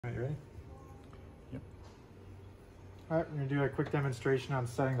All right, you ready? Yep. All right, we're going to do a quick demonstration on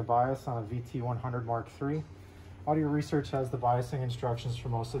setting the bias on a VT100 Mark III. Audio Research has the biasing instructions for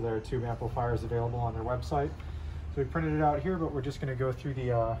most of their tube amplifiers available on their website. So we printed it out here, but we're just going to go through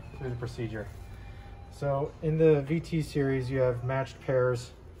the procedure. So in the VT series, you have matched pairs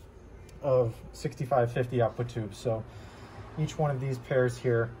of 6550 output tubes. So each one of these pairs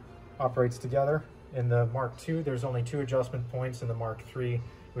here operates together. In the Mark II, there's only 2 adjustment points. In the Mark III,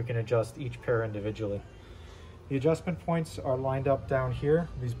 we can adjust each pair individually. The adjustment points are lined up down here,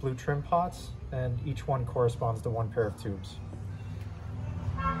 these blue trim pots, and each one corresponds to 1 pair of tubes.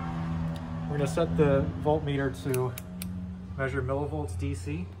 We're going to set the voltmeter to measure millivolts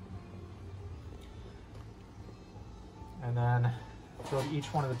DC, and then go to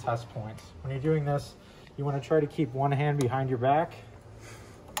each one of the test points. When you're doing this, you want to try to keep one hand behind your back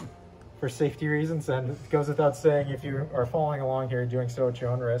for safety reasons, and it goes without saying, if you are following along here, doing so at your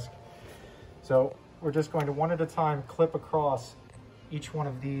own risk. So we're just going to one at a time clip across each one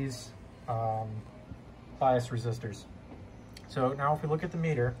of these bias resistors. So now if we look at the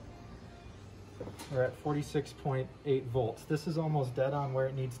meter, we're at 46.8 volts. This is almost dead on where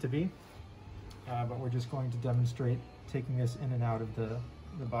it needs to be, but we're just going to demonstrate taking this in and out of the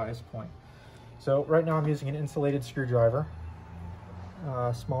bias point. So right now I'm using an insulated screwdriver,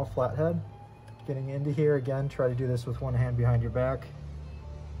 small flathead. Getting into here again, try to do this with one hand behind your back.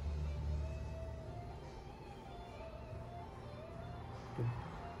 Good.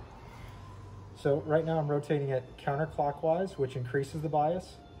 So right now I'm rotating it counterclockwise, which increases the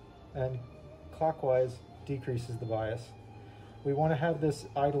bias, and clockwise decreases the bias. We want to have this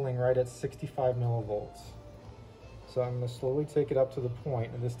idling right at 65 millivolts. So I'm going to slowly take it up to the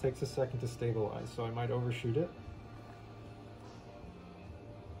point, and this takes a second to stabilize, so I might overshoot it.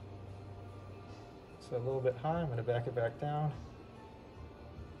 So a little bit high, I'm going to back it back down.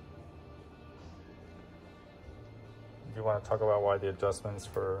 Do you want to talk about why the adjustments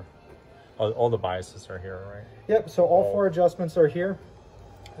for all the biases are here, right? Yep, so all 4 adjustments are here.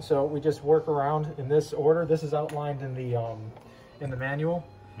 So we just work around in this order. This is outlined in the manual,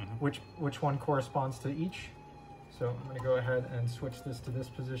 which one corresponds to each. So I'm going to go ahead and switch this to this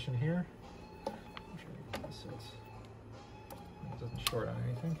position here. Make sure you get this so it doesn't short on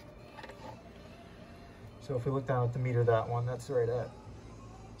anything. So if we look down at the meter, that one, that's right at.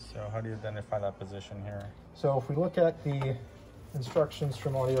 So how do you identify that position here? So if we look at the instructions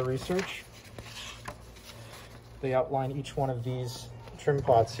from Audio Research, they outline each one of these trim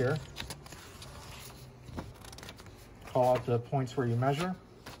pots here. Call out the points where you measure.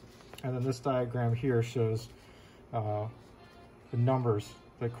 And then this diagram here shows the numbers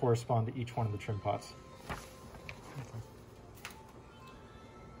that correspond to each one of the trim pots.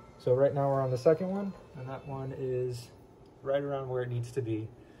 So right now we're on the second one, and that one is right around where it needs to be.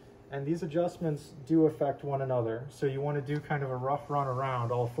 And these adjustments do affect one another. So you want to do kind of a rough run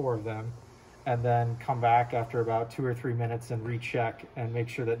around all 4 of them, and then come back after about 2 or 3 minutes and recheck and make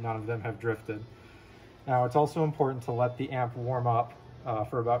sure that none of them have drifted. Now it's also important to let the amp warm up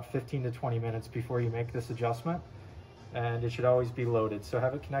for about 15 to 20 minutes before you make this adjustment. And it should always be loaded. So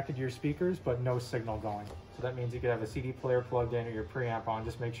have it connected to your speakers, but no signal going. So that means you could have a CD player plugged in or your preamp on.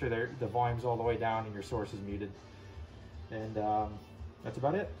 Just make sure the volume's all the way down and your source is muted. And that's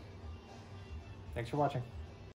about it. Thanks for watching.